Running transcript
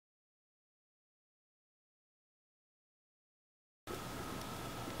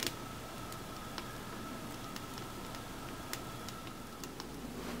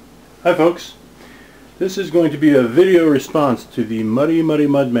Hi folks, this is going to be a video response to the Muddy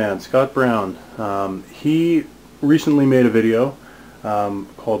Mud Man, Scott Brown. He recently made a video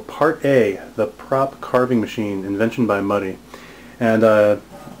called Part A, the Prop Carving Machine, Invention by Muddy. And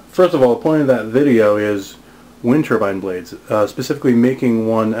first of all, the point of that video is wind turbine blades, specifically making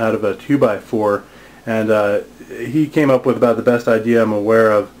one out of a 2x4, and he came up with about the best idea I'm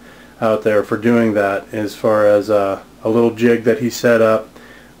aware of out there for doing that, as far as a little jig that he set up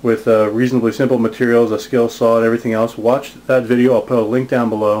with reasonably simple materials, a skill saw and everything else. Watch that video. I'll put a link down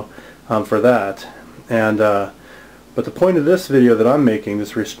below for that. And but the point of this video that I'm making,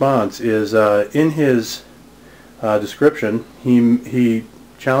 this response, is in his description he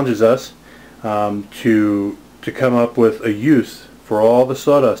challenges us to come up with a use for all the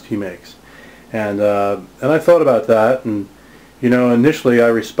sawdust he makes. And I thought about that, and you know, initially I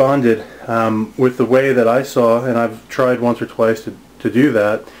responded with the way that I saw, and I've tried once or twice to do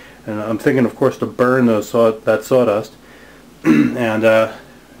that, and I'm thinking, of course, to burn that sawdust. And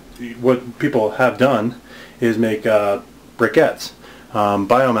what people have done is make briquettes,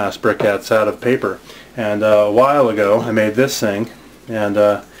 biomass briquettes out of paper. And a while ago I made this thing, and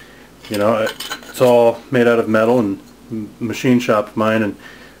you know, it's all made out of metal and machine shop of mine, and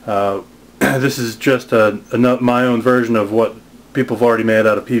this is just my own version of what people have already made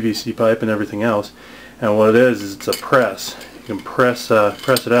out of PVC pipe and everything else. And what it is it's a press. You can press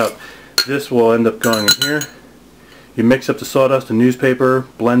it out. This will end up going in here. You mix up the sawdust and newspaper,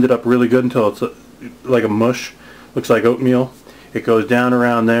 blend it up really good until it's like a mush, looks like oatmeal. It goes down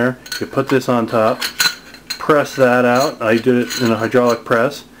around there. You put this on top, press that out. I did it in a hydraulic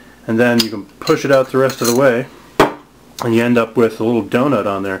press, and then you can push it out the rest of the way, and you end up with a little donut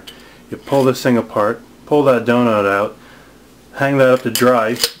on there. You pull this thing apart, pull that donut out, hang that up to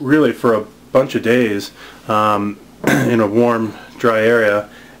dry, really for a bunch of days in a warm, dry area,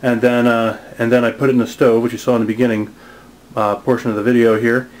 and then I put it in the stove, which you saw in the beginning portion of the video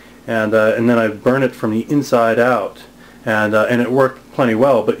here, and then I burn it from the inside out, and it worked plenty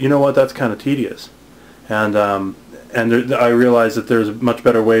well. But you know what? That's kind of tedious, and I realized that there's a much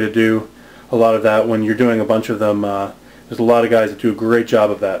better way to do a lot of that when you're doing a bunch of them. There's a lot of guys that do a great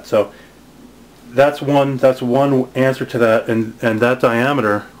job of that. So that's one answer to that, and that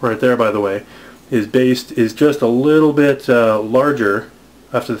diameter right there, by the way, is just a little bit larger.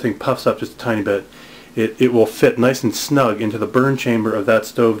 After the thing puffs up just a tiny bit, it will fit nice and snug into the burn chamber of that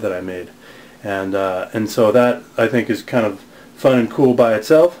stove that I made, and so that, I think, is kind of fun and cool by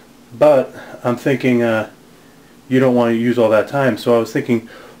itself. But I'm thinking you don't want to use all that time, so I was thinking,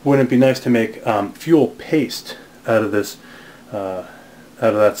 wouldn't it be nice to make fuel paste out of this?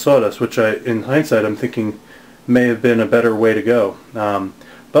 Out of that sawdust, which in hindsight, I'm thinking may have been a better way to go.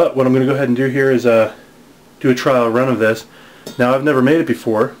 But what I'm going to go ahead and do here is do a trial run of this. Now, I've never made it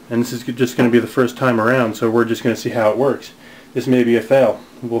before, and this is just going to be the first time around, so we're just going to see how it works. This may be a fail.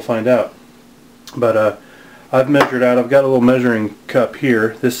 We'll find out. But I've measured out. I've got a little measuring cup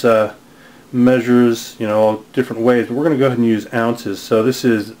here. This measures, you know, all different ways, but we're going to go ahead and use ounces. So this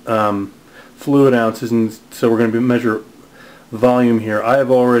is fluid ounces, and so we're going to measure volume here. I have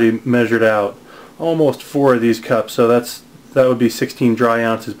already measured out almost 4 of these cups, so that would be 16 dry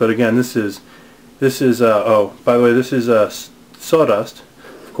ounces. But again, this is oh, by the way, this is sawdust,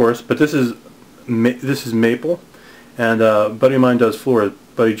 of course, but this is maple, and a buddy of mine does floor.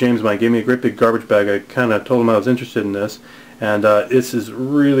 Buddy James of mine gave me a great big garbage bag. I kind of told him I was interested in this, and this is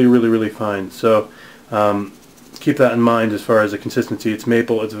really fine. So keep that in mind as far as the consistency. It's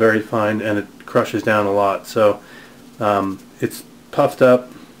maple, it's very fine, and it crushes down a lot. So it's puffed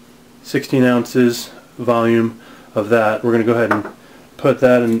up, 16 ounces volume of that. We're going to go ahead and put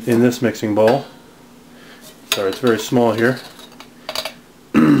that in this mixing bowl. Sorry, it's very small here.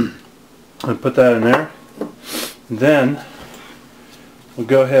 And put that in there. Then we'll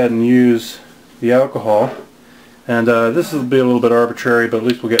go ahead and use the alcohol. And this will be a little bit arbitrary, but at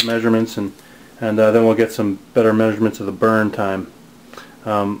least we'll get measurements, and then we'll get some better measurements of the burn time.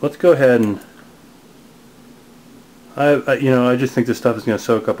 Let's go ahead and you know, I just think this stuff is going to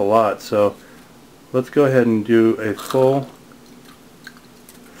soak up a lot, so let's go ahead and do a full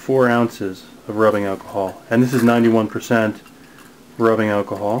 4 ounces of rubbing alcohol. And this is 91% rubbing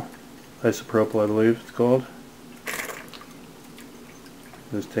alcohol. Isopropyl, I believe it's called.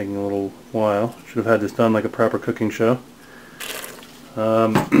 This is taking a little while. Should have had this done like a proper cooking show.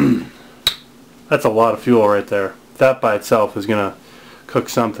 That's a lot of fuel right there. That by itself is going to cook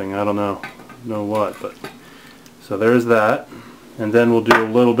something. I don't know what, but so there's that. And then we'll do a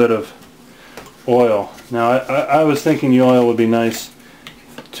little bit of oil. Now I was thinking the oil would be nice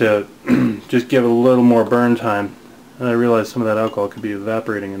to just give it a little more burn time, and I realized some of that alcohol could be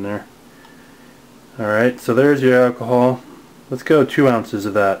evaporating in there. Alright, so there's your alcohol. Let's go 2 ounces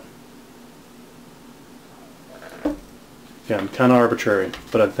of that. Again, kind of arbitrary,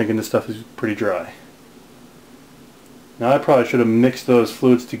 but I'm thinking this stuff is pretty dry. Now I probably should have mixed those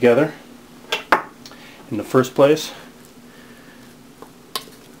fluids together in the first place.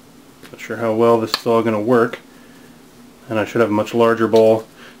 Not sure how well this is all going to work, and I should have a much larger bowl.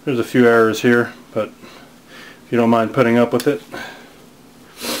 There's a few errors here, but if you don't mind putting up with it.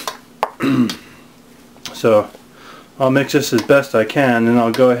 So I'll mix this as best I can, and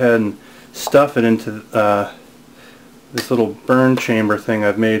I'll go ahead and stuff it into this little burn chamber thing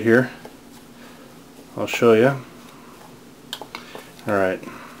I've made here. I'll show you. Alright.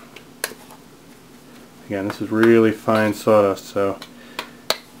 Again, this is really fine sawdust, so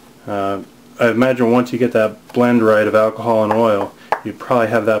I imagine once you get that blend right of alcohol and oil, you'd probably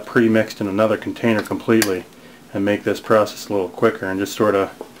have that pre-mixed in another container completely and make this process a little quicker and just sort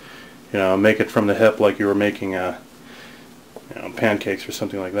of, you know, make it from the hip like you were making pancakes or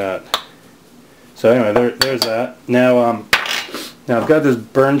something like that. So anyway, there's that. Now I've got this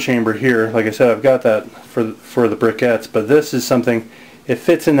burn chamber here. Like I said, I've got that for the briquettes, but this is something. It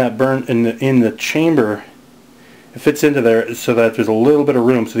fits in that burn in the chamber. It fits into there so that there's a little bit of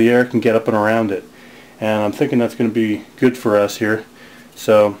room so the air can get up and around it. And I'm thinking that's going to be good for us here.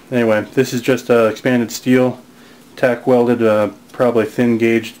 So anyway, this is just expanded steel, tack welded, probably thin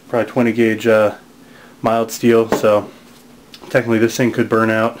gauge, probably 20 gauge mild steel. So technically this thing could burn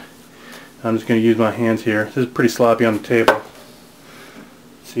out. I'm just going to use my hands here. This is pretty sloppy on the table.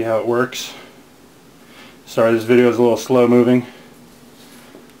 See how it works. Sorry, this video is a little slow moving.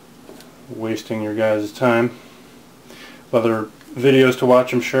 Wasting your guys' time. Other videos to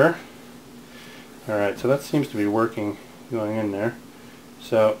watch, I'm sure. Alright, so that seems to be working, going in there.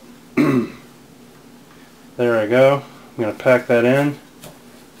 So, there I go. I'm going to pack that in.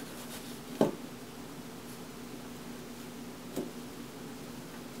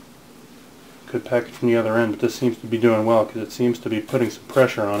 Could pack it from the other end, but this seems to be doing well because it seems to be putting some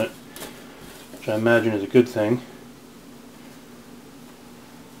pressure on it, which I imagine is a good thing.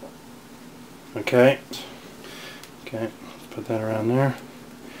 Okay, let's put that around there.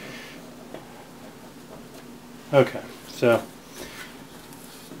 Okay, so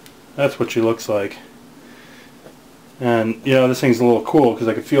that's what she looks like. And you know, this thing's a little cool because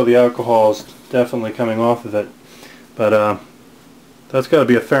I can feel the alcohol is definitely coming off of it. But that's got to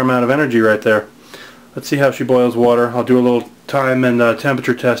be a fair amount of energy right there. Let's see how she boils water. I'll do a little time and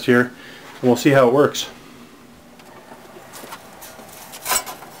temperature test here, and we'll see how it works.